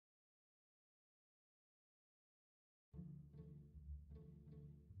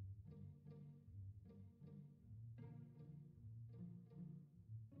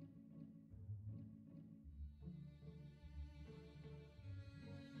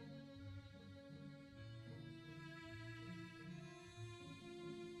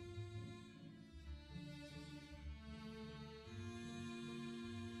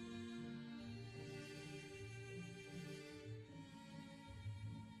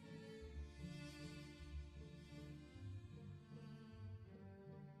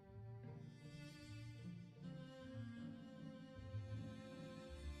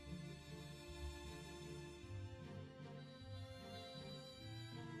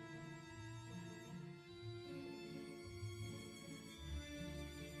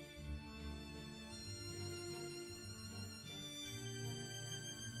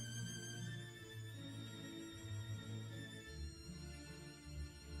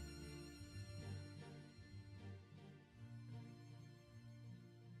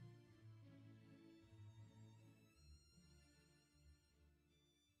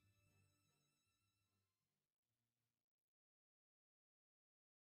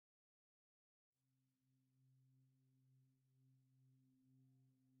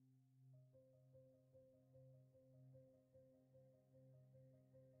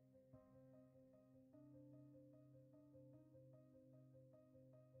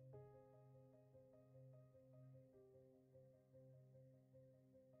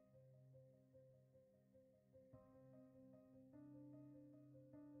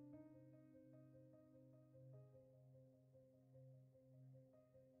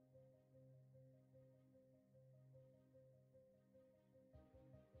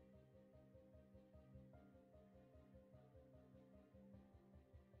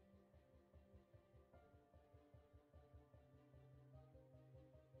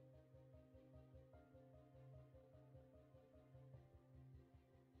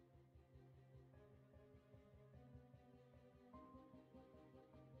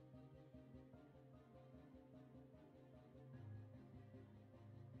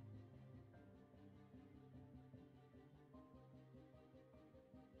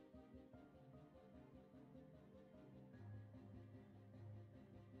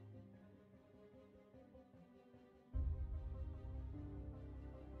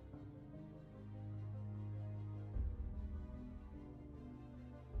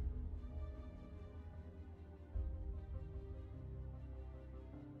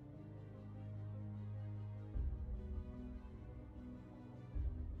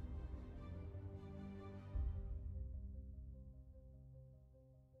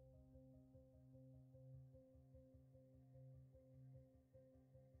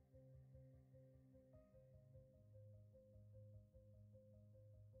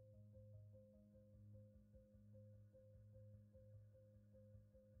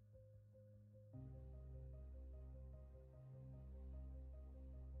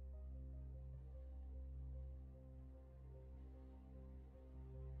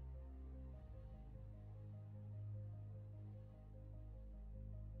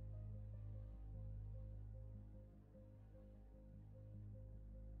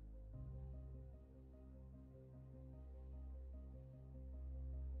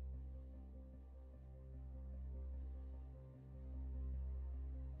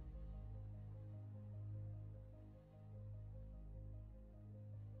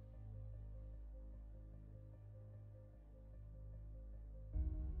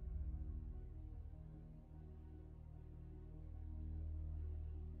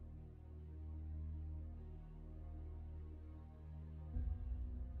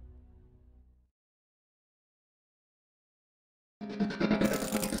Hey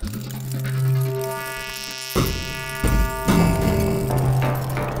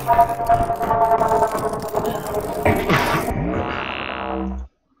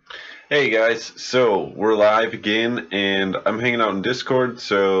guys, so we're live again and I'm hanging out in Discord,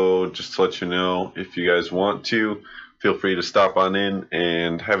 so just to let you know, if you guys want to, feel free to stop on in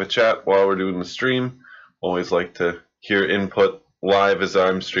and have a chat while we're doing the stream. Always like to hear input live as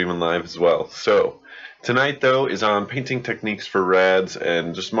I'm streaming live as well. So tonight though is on painting techniques for rads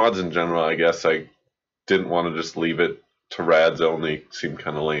and just mods in general. I guess I didn't want to just leave it to rads only, it seemed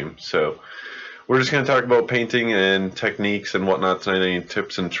kind of lame. So we're just going to talk about painting and techniques and whatnot tonight, any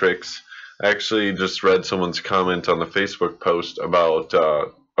tips and tricks. I actually just read someone's comment on the Facebook post about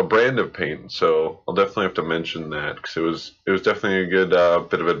a brand of paint, so I'll definitely have to mention that because it was definitely a good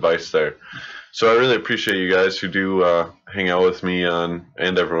bit of advice there. So I really appreciate you guys who do hang out with me on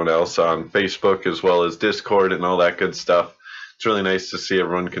and everyone else on Facebook as well as Discord and all that good stuff. It's really nice to see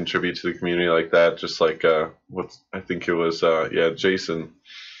everyone contribute to the community like that, just like what I think it was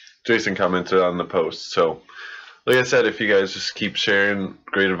Jason commented on the post. So like I said, if you guys just keep sharing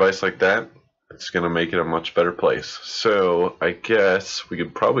great advice like that, it's going to make it a much better place. So I guess we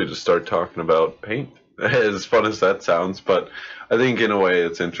could probably just start talking about paint, as fun as that sounds, but I think in a way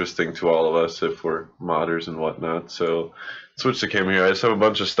it's interesting to all of us if we're modders and whatnot. So switch the camera here. I just have a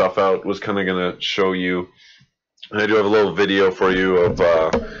bunch of stuff out, was kind of going to show you, and I do have a little video for you of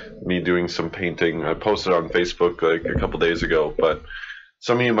me doing some painting. I posted on Facebook like a couple days ago, but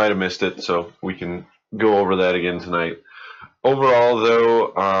some of you might have missed it, so we can go over that again tonight. Overall,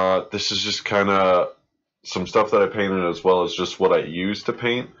 though, this is just kind of some stuff that I painted as well as just what I use to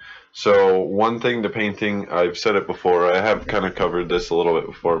paint. So one thing to painting, I've said it before, I have kind of covered this a little bit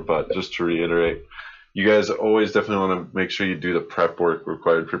before, but just to reiterate, you guys always definitely want to make sure you do the prep work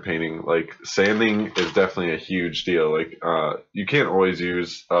required for painting. Like sanding is definitely a huge deal. Like you can't always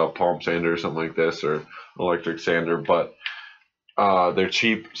use a palm sander or something like this or electric sander, but they're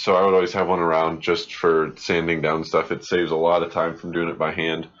cheap, so I would always have one around just for sanding down stuff. It saves a lot of time from doing it by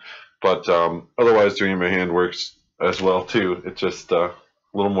hand, but otherwise doing it by hand works as well too. It's just a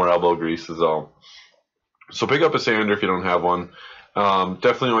little more elbow grease is all. So pick up a sander if you don't have one.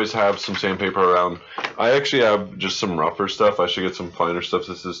 Definitely always have some sandpaper around. I actually have just some rougher stuff. I should get some finer stuff.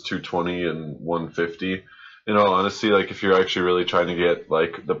 This is 220 and 150. In all honesty, like if you're actually really trying to get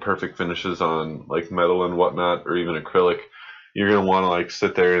like the perfect finishes on like metal and whatnot, or even acrylic, you're going to want to like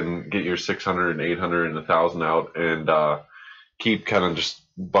sit there and get your 600 and 800 and 1000 out and keep kind of just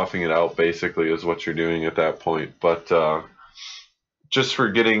buffing it out basically is what you're doing at that point. But just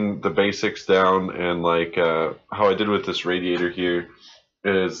for getting the basics down and like how I did with this radiator here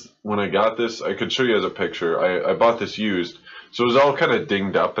is when I got this, I could show you as a picture. I bought this used, so it was all kind of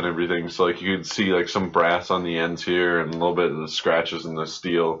dinged up and everything. So like you could see like some brass on the ends here and a little bit of the scratches in the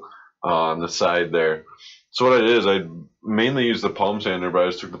steel on the side there. So what I did is I mainly used the palm sander, but I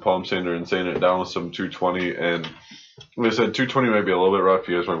just took the palm sander and sanded it down with some 220. And like I said, 220 might be a little bit rough.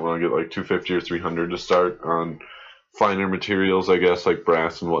 You guys might want to get like 250 or 300 to start on finer materials, I guess, like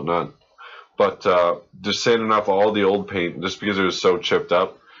brass and whatnot. But just sanding off all the old paint, just because it was so chipped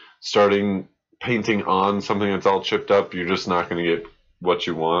up, starting painting on something that's all chipped up, you're just not going to get what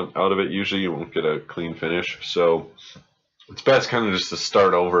you want out of it. Usually you won't get a clean finish. So it's best kind of just to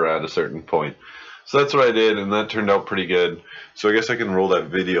start over at a certain point. So that's what I did, and that turned out pretty good. So I guess I can roll that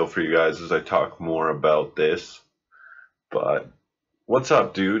video for you guys as I talk more about this. But what's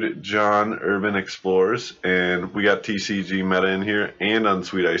up, dude? John Urban Explores, and we got TCG Meta in here and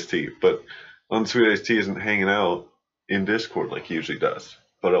Unsweet Iced Tea. But Unsweet Iced Tea isn't hanging out in Discord like he usually does.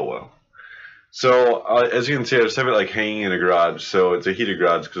 But oh well. So as you can see, I just have it like hanging in a garage. So it's a heated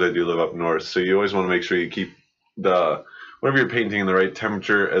garage because I do live up north. So you always want to make sure you keep the whenever you're painting in the right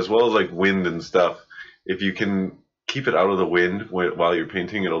temperature, as well as like wind and stuff. If you can keep it out of the wind while you're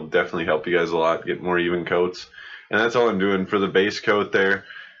painting, it'll definitely help you guys a lot, get more even coats. And that's all I'm doing for the base coat there.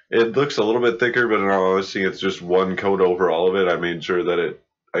 It looks a little bit thicker, but in all honesty, it's just one coat over all of it. I made sure that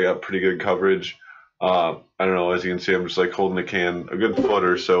I got pretty good coverage. I don't know, as you can see, I'm just like holding the can a good foot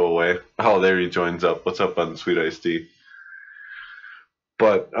or so away. Oh, there he joins up. What's up on Sweet Iced Tea?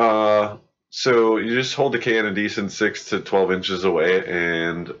 But so you just hold the can a decent 6 to 12 inches away,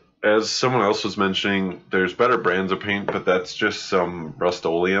 and as someone else was mentioning, there's better brands of paint, but that's just some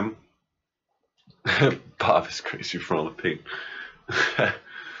Rust-Oleum. Bob is crazy for all the paint.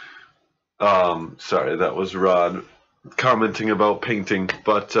 Sorry, that was Rod commenting about painting,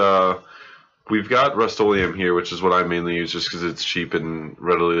 but we've got Rust-Oleum here, which is what I mainly use just because it's cheap and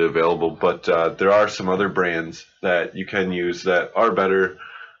readily available, but there are some other brands that you can use that are better.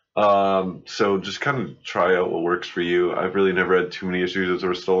 So just kind of try out what works for you. I've really never had too many issues with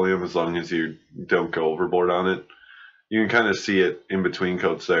Rust-Oleum as long as you don't go overboard on it. You can kind of see it in between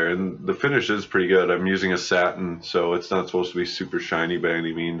coats there, and the finish is pretty good. I'm using a satin, so it's not supposed to be super shiny by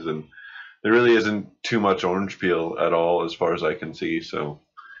any means, and there really isn't too much orange peel at all as far as I can see, so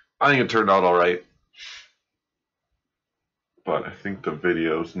I think it turned out all right. But I think the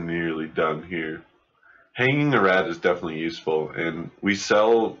video's nearly done here. Hanging a rad is definitely useful, and we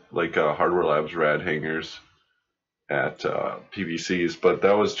sell like Hardware Labs rad hangers at PVCs, but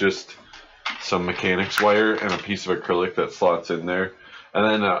that was just some mechanics wire and a piece of acrylic that slots in there. And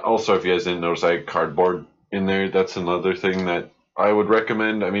then also, if you guys didn't notice, I had cardboard in there. That's another thing that I would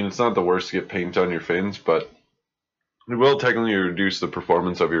recommend. I mean, it's not the worst to get paint on your fins, but it will technically reduce the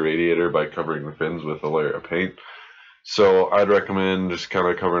performance of your radiator by covering the fins with a layer of paint. So I'd recommend just kind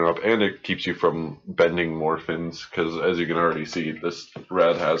of covering up, and it keeps you from bending more fins, because as you can already see, this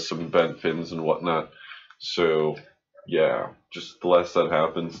rad has some bent fins and whatnot. So yeah, just the less that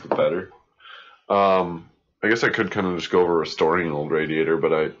happens, the better. I guess I could kind of just go over restoring an old radiator,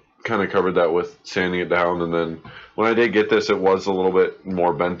 but I kind of covered that with sanding it down, and then when I did get this, it was a little bit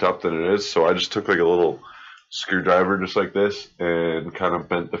more bent up than it is, so I just took like a little screwdriver just like this and kind of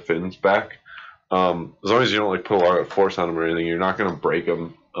bent the fins back. As long as you don't like put a lot of force on them or anything, you're not going to break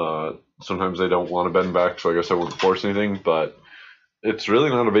them. Sometimes they don't want to bend back, so I guess I wouldn't force anything, but it's really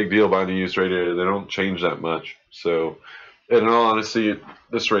not a big deal buying a used radiator. They don't change that much. So, in all honesty,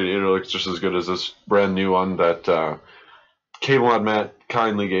 this radiator looks just as good as this brand new one that Cable Mod Matt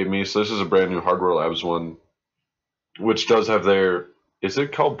kindly gave me. So this is a brand new Hardware Labs one, which does have their, is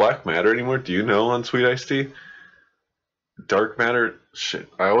it called black matter anymore? Do you know on Sweet Iced Tea? Dark matter? Shit,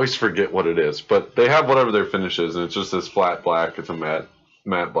 I always forget what it is. But they have whatever their finish is, and it's just this flat black. It's a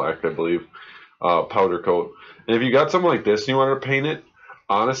matte black, I believe, powder coat. And if you got something like this and you wanted to paint it,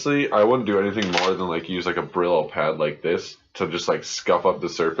 honestly, I wouldn't do anything more than like use like a Brillo pad like this to just like scuff up the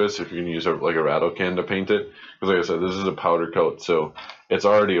surface if you can use like a rattle can to paint it. Because like I said, this is a powder coat, so it's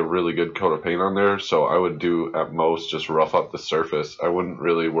already a really good coat of paint on there. So I would do at most just rough up the surface. I wouldn't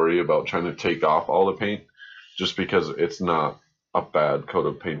really worry about trying to take off all the paint just because it's not a bad coat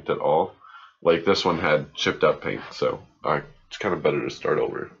of paint at all. Like this one had chipped up paint, so it's kind of better to start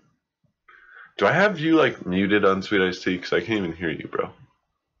over. Do I have you like muted on Sweet Iced Tea? Because I can't even hear you, bro.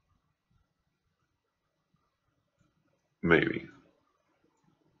 Maybe.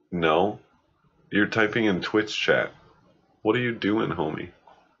 No? You're typing in Twitch chat. What are you doing, homie?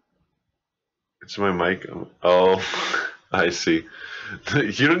 It's my mic. Oh, I see.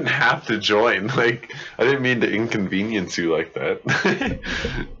 You didn't have to join. Like, I didn't mean to inconvenience you like that.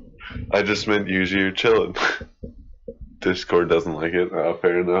 I just meant usually you're chilling. Discord doesn't like it.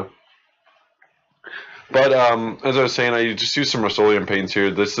 Fair enough. But as I was saying, I just use some Rust-Oleum paints here.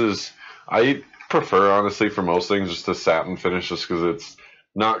 This is, I prefer honestly for most things just a satin finish, just because it's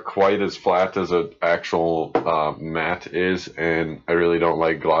not quite as flat as an actual matte is, and I really don't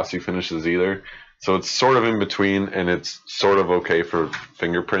like glossy finishes either. So it's sort of in between, and it's sort of okay for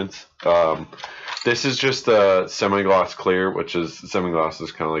fingerprints. This is just a semi-gloss clear, which is semi-gloss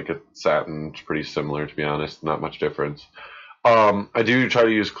is kind of like a satin. It's pretty similar, to be honest. Not much difference. I do try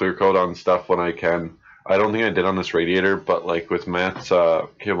to use clear coat on stuff when I can. I don't think I did on this radiator, but like with Matt's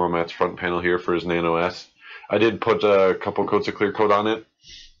Cable Matt's front panel here for his Nano S, I did put a couple coats of clear coat on it,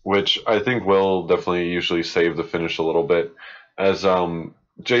 which I think will definitely usually save the finish a little bit. As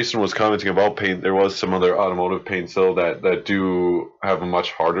Jason was commenting about paint, there was some other automotive paints though that do have a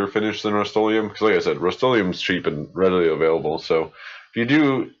much harder finish than Rust-Oleum. Because like I said, Rust-Oleum is cheap and readily available. So if you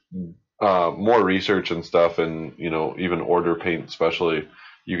do more research and stuff, and you know even order paint especially,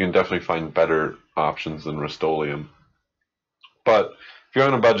 you can definitely find better options than Rust-Oleum. But if you're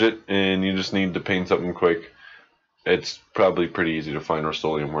on a budget and you just need to paint something quick, it's probably pretty easy to find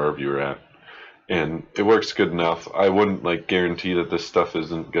Rust-Oleum wherever you're at. And it works good enough. I wouldn't like guarantee that this stuff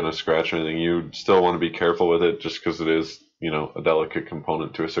isn't gonna scratch or anything. You still want to be careful with it, just because it is, you know, a delicate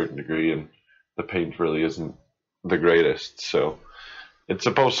component to a certain degree, and the paint really isn't the greatest. So it's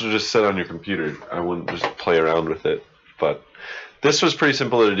supposed to just sit on your computer. I wouldn't just play around with it. But this was pretty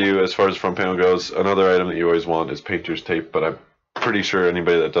simple to do as far as front panel goes. Another item that you always want is painter's tape, but I'm pretty sure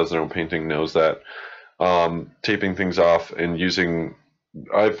anybody that does their own painting knows that. Taping things off and using,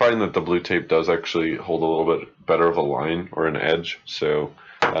 I find that the blue tape does actually hold a little bit better of a line or an edge, so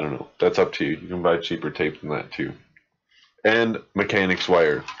I don't know, that's up to you. You can buy cheaper tape than that too. And mechanics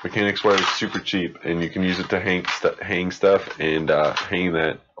wire. Mechanics wire is super cheap, and you can use it to hang stuff, and hanging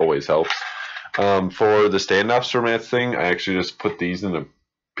that always helps. For the standoffs for Matt's thing, I actually just put these in a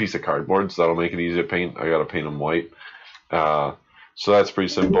piece of cardboard, so that'll make it easy to paint. I gotta paint them white. So that's pretty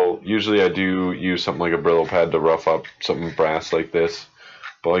simple. Usually I do use something like a Brillo pad to rough up something brass like this.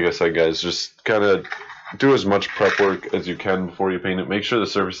 But like I said, guys, just kind of do as much prep work as you can before you paint it. Make sure the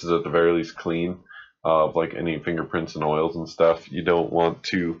surface is at the very least clean of like any fingerprints and oils and stuff. You don't want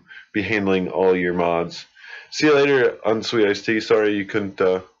to be handling all your mods. See you later, Unsweet Iced Tea. Sorry you couldn't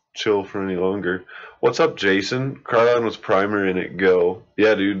chill for any longer. What's up, Jason? Krylon was primer in it. Go.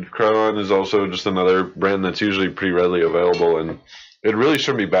 Yeah, dude. Krylon is also just another brand that's usually pretty readily available, and it really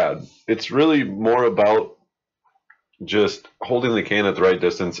shouldn't be bad. It's really more about just holding the can at the right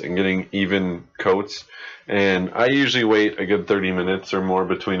distance and getting even coats. And I usually wait a good 30 minutes or more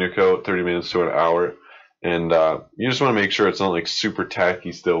between a coat, 30 minutes to an hour. And you just want to make sure it's not like super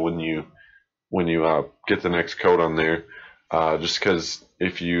tacky still when you get the next coat on there. Just because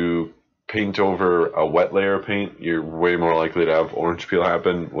if you paint over a wet layer of paint, you're way more likely to have orange peel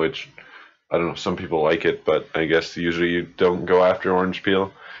happen, which I don't know, some people like it, but I guess usually you don't go after orange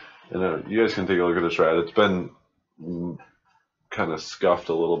peel. And you guys can take a look at this rad. It's been kind of scuffed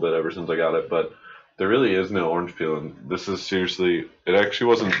a little bit ever since I got it, but there really is no orange peel, and this is seriously, it actually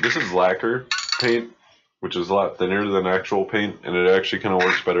wasn't, this is lacquer paint, which is a lot thinner than actual paint, and it actually kind of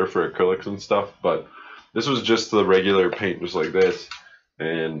works better for acrylics and stuff, but this was just the regular paint, just like this,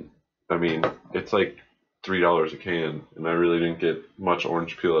 and I mean, it's like $3 a can, and I really didn't get much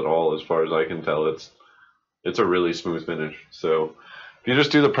orange peel at all as far as I can tell. It's a really smooth finish, so if you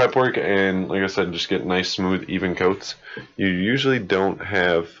just do the prep work and, like I said, just get nice, smooth, even coats, you usually don't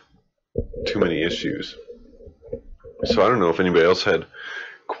have too many issues. So I don't know if anybody else had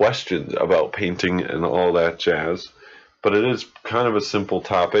questions about painting and all that jazz, but it is kind of a simple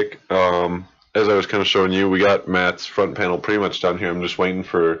topic. As I was kind of showing you, we got Matt's front panel pretty much done here. I'm just waiting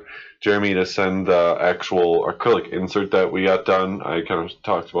for Jeremy to send the actual acrylic insert that we got done. I kind of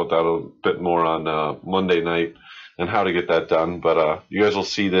talked about that a bit more on Monday night and how to get that done, but you guys will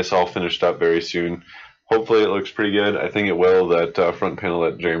see this all finished up very soon. Hopefully it looks pretty good. I think it will. That front panel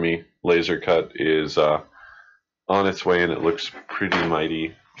that Jeremy laser cut is on its way, and it looks pretty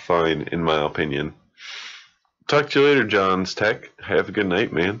mighty fine in my opinion. Talk to you later, John's Tech. Have a good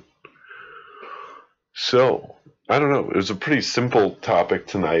night, man. So, I don't know, it was a pretty simple topic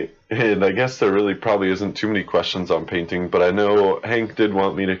tonight, and I guess there really probably isn't too many questions on painting, but I know Hank did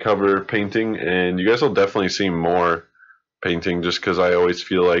want me to cover painting, and you guys will definitely see more painting just because I always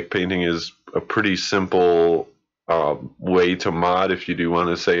feel like painting is a pretty simple way to mod if you do want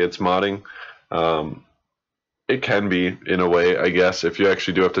to say it's modding. It can be, in a way, I guess. If you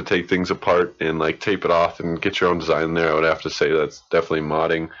actually do have to take things apart and like tape it off and get your own design there, I would have to say that's definitely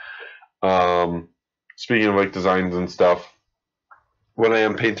modding. Speaking of like designs and stuff, when I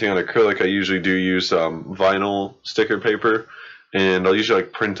am painting on acrylic, I usually do use vinyl sticker paper, and I'll usually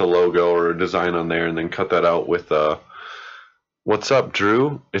like print a logo or a design on there and then cut that out with what's up,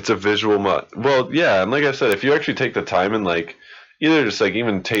 Drew? It's a visual mod. Well, yeah, and like I said, if you actually take the time and like either just like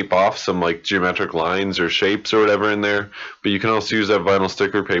even tape off some like geometric lines or shapes or whatever in there, but you can also use that vinyl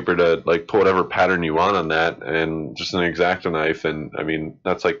sticker paper to like put whatever pattern you want on that, and just an X-Acto knife, and I mean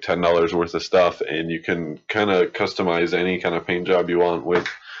that's like $10 worth of stuff, and you can kind of customize any kind of paint job you want with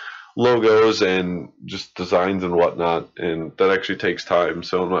logos and just designs and whatnot, and that actually takes time.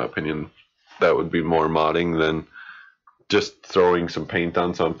 So in my opinion, that would be more modding than just throwing some paint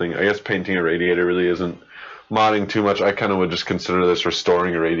on something. I guess painting a radiator really isn't modding too much. I kind of would just consider this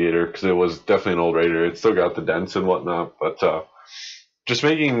restoring a radiator because it was definitely an old radiator. It still got the dents and whatnot, but just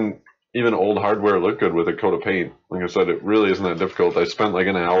making even old hardware look good with a coat of paint. Like I said, it really isn't that difficult. I spent like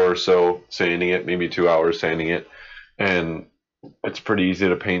an hour or so sanding it, maybe 2 hours sanding it, and it's pretty easy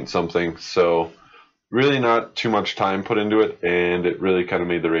to paint something. So really not too much time put into it, and it really kind of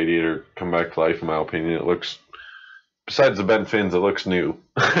made the radiator come back to life in my opinion. It looks, besides the bent fins, it looks new.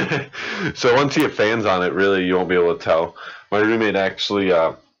 So once you have fans on it, really you won't be able to tell. My roommate actually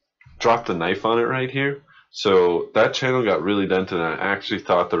dropped a knife on it right here, so that channel got really dented, and I actually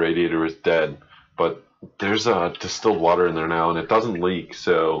thought the radiator was dead, but there's distilled water in there now, and it doesn't leak,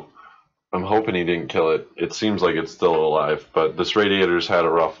 so I'm hoping he didn't kill it. It seems like it's still alive, but this radiator's had a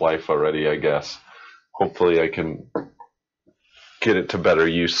rough life already, I guess. Hopefully I can get it to better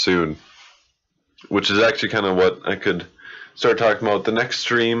use soon, which is actually kind of what I could start talking about. The next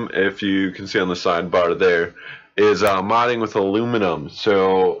stream, if you can see on the sidebar there, is modding with aluminum.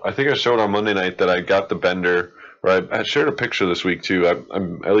 So I think I showed on Monday night that I got the bender, or I shared a picture this week too.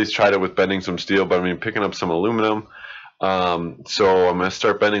 I at least tried it with bending some steel, but I mean picking up some aluminum. So I'm going to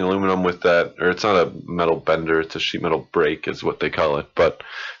start bending aluminum with that, or it's not a metal bender, it's a sheet metal brake is what they call it. But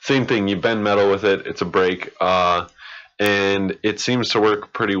same thing, you bend metal with it, it's a brake, and it seems to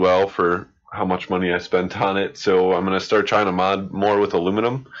work pretty well for how much money I spent on it. So I'm gonna start trying to mod more with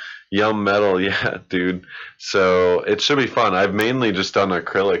aluminum. Yum metal, yeah, dude. So it should be fun. I've mainly just done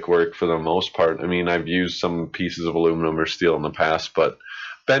acrylic work for the most part. I mean, I've used some pieces of aluminum or steel in the past, but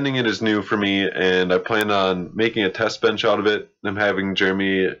bending it is new for me, and I plan on making a test bench out of it. I'm having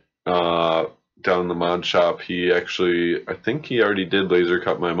Jeremy down in the mod shop. He actually, I think he already did laser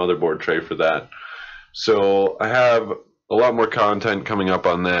cut my motherboard tray for that. So I have a lot more content coming up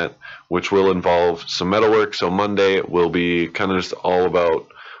on that, which will involve some metalwork. So Monday will be kind of just all about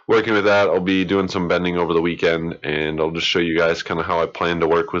working with that. I'll be doing some bending over the weekend, and I'll just show you guys kind of how I plan to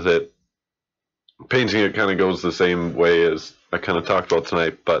work with it. Painting it kind of goes the same way as I kind of talked about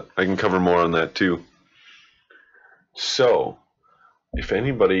tonight, but I can cover more on that too. So, if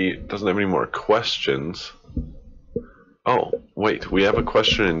anybody doesn't have any more questions... Oh, wait, we have a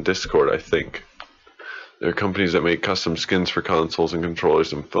question in Discord, I think. There are companies that make custom skins for consoles and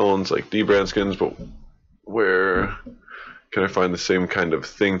controllers and phones, like D-brand skins, but where can I find the same kind of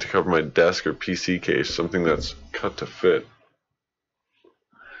thing to cover my desk or PC case? Something that's cut to fit.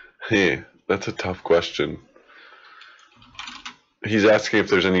 Hey, that's a tough question. He's asking if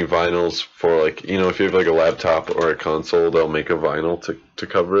there's any vinyls for, like, you know, if you have like a laptop or a console, they'll make a vinyl to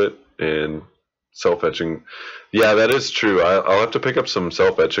cover it, and self-etching. Yeah, that is true. I'll have to pick up some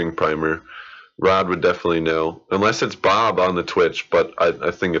self-etching primer. Rod would definitely know, unless it's Bob on the Twitch, but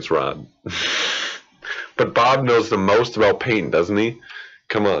I think it's Rod. But Bob knows the most about paint, doesn't he?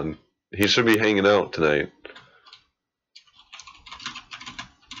 Come on, he should be hanging out tonight.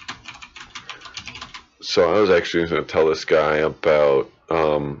 So I was actually going to tell this guy about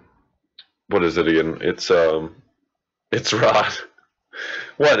what is it again? It's Rod.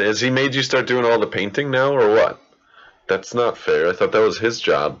 What, has he made you start doing all the painting now, or what? That's not fair. I thought that was his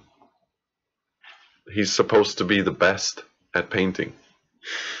job. He's supposed to be the best at painting.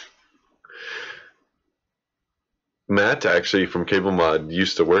 Matt, actually, from Cable Mod,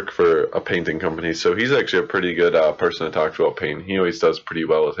 used to work for a painting company, so he's actually a pretty good person to talk to about paint. He always does pretty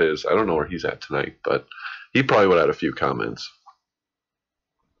well with his. I don't know where he's at tonight, but he probably would have had a few comments.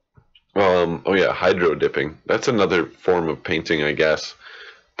 Oh yeah, hydro dipping. That's another form of painting, I guess.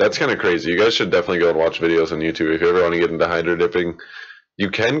 That's kind of crazy. You guys should definitely go and watch videos on YouTube if you ever want to get into hydro dipping. You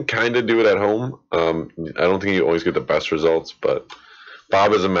can kind of do it at home. I don't think you always get the best results, but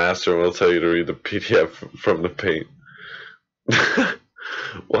Bob is a master and will tell you to read the PDF from the paint.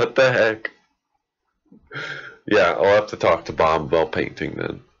 What the heck? Yeah, I'll have to talk to Bob about painting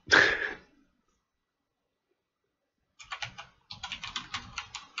then.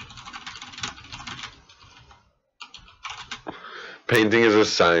 Painting is a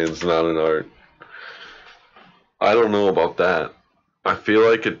science, not an art. I don't know about that. I feel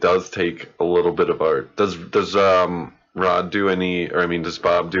like it does take a little bit of art. Does Rod do any, or I mean, does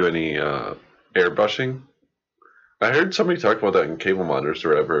Bob do any airbrushing? I heard somebody talk about that in Cable Monitors or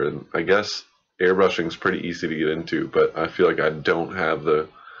whatever, and I guess airbrushing is pretty easy to get into, but I feel like I don't have the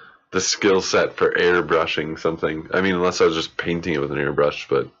skill set for airbrushing something. I mean, unless I was just painting it with an airbrush,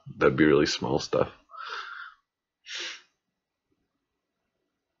 but that'd be really small stuff.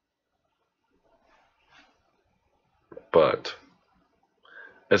 But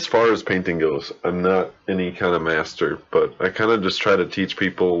as far as painting goes, I'm not any kind of master, but I kind of just try to teach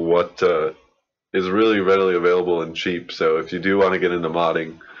people what is really readily available and cheap. So if you do want to get into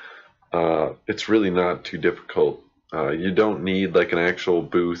modding, it's really not too difficult. You don't need like an actual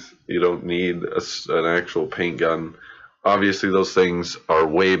booth. You don't need an actual paint gun. Obviously, those things are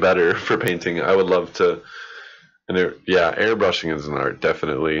way better for painting. I would love to. And yeah, airbrushing is an art,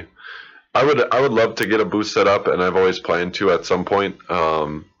 definitely. I would love to get a booth set up, and I've always planned to at some point.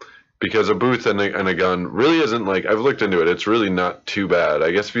 Because a booth and a gun really isn't, like, I've looked into it, it's really not too bad.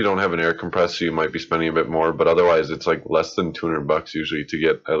 I guess if you don't have an air compressor, you might be spending a bit more, but otherwise it's like less than $200 usually to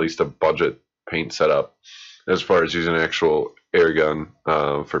get at least a budget paint set up as far as using an actual air gun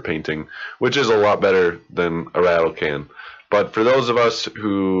for painting, which is a lot better than a rattle can. But for those of us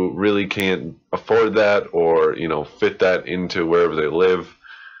who really can't afford that or, you know, fit that into wherever they live,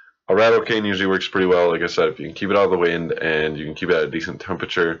 a rattle can usually works pretty well. Like I said, if you can keep it out of the wind and you can keep it at a decent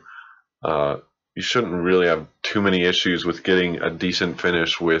temperature, you shouldn't really have too many issues with getting a decent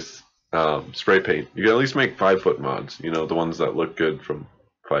finish with spray paint. You can at least make 5-foot mods, you know, the ones that look good from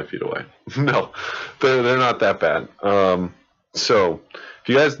 5 feet away. No, they're not that bad. So if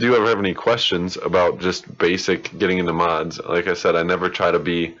you guys do ever have any questions about just basic getting into mods, like I said, I never try to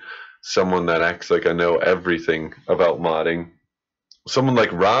be someone that acts like I know everything about modding. Someone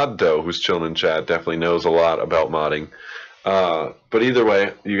like Rod, though, who's chilling in chat, definitely knows a lot about modding. But either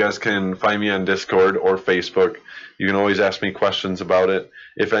way, you guys can find me on Discord or Facebook. You can always ask me questions about it.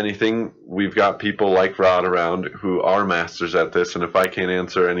 If anything, we've got people like Rod around who are masters at this, and if I can't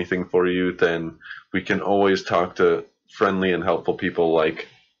answer anything for you, then we can always talk to friendly and helpful people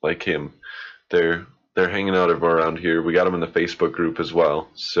like him. They're they're hanging out around here. We got them in the Facebook group as well.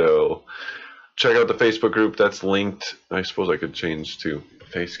 So check out the Facebook group. That's linked. I suppose I could change to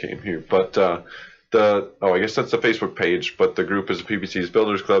face cam here, but I guess that's the Facebook page. But the group is the PPC's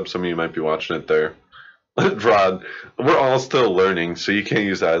Builders Club. Some of you might be watching it there. Rod, we're all still learning, so you can't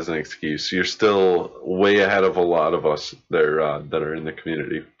use that as an excuse. You're still way ahead of a lot of us there that are in the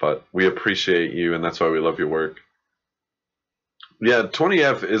community, but we appreciate you, and that's why we love your work. Yeah,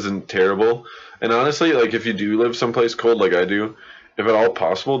 20F isn't terrible, and honestly, like if you do live someplace cold like I do, if at all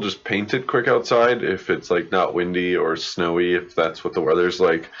possible, just paint it quick outside if it's like not windy or snowy, if that's what the weather's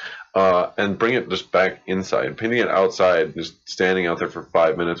like, and bring it just back inside. Painting it outside, just standing out there for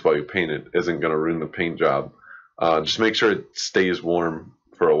 5 minutes while you paint it, isn't going to ruin the paint job. Just make sure it stays warm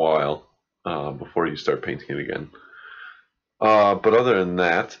for a while before you start painting it again. But other than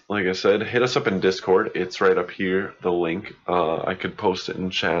that, like I said, hit us up in Discord. It's right up here, the link. I could post it in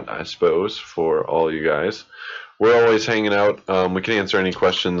chat, I suppose, for all you guys. We're always hanging out. We can answer any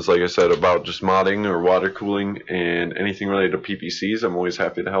questions, like I said, about just modding or water cooling and anything related to PPCs. I'm always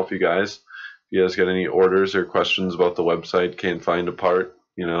happy to help you guys. If you guys got any orders or questions about the website, can't find a part,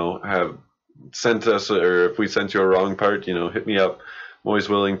 have sent us, or if we sent you a wrong part, hit me up. I'm always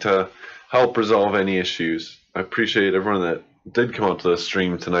willing to help resolve any issues. I appreciate everyone that did come out to the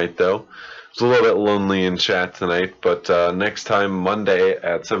stream tonight, though. It's a little bit lonely in chat tonight, but next time, Monday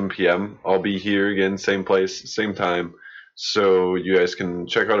at 7 p.m., I'll be here again, same place, same time. So you guys can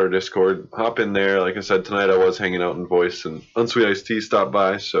check out our Discord, hop in there. Like I said, tonight I was hanging out in voice, and Unsweet Iced Tea stopped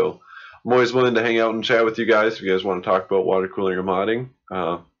by, so I'm always willing to hang out and chat with you guys if you guys want to talk about water cooling or modding.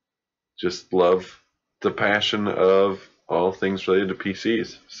 Just love the passion of all things related to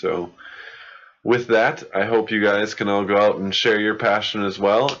PCs. So with that, I hope you guys can all go out and share your passion as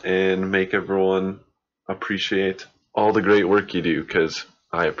well and make everyone appreciate all the great work you do, because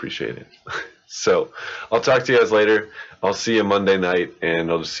I appreciate it. So I'll talk to you guys later. I'll see you Monday night,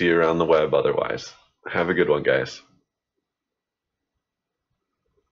 and I'll just see you around the web otherwise. Have a good one, guys.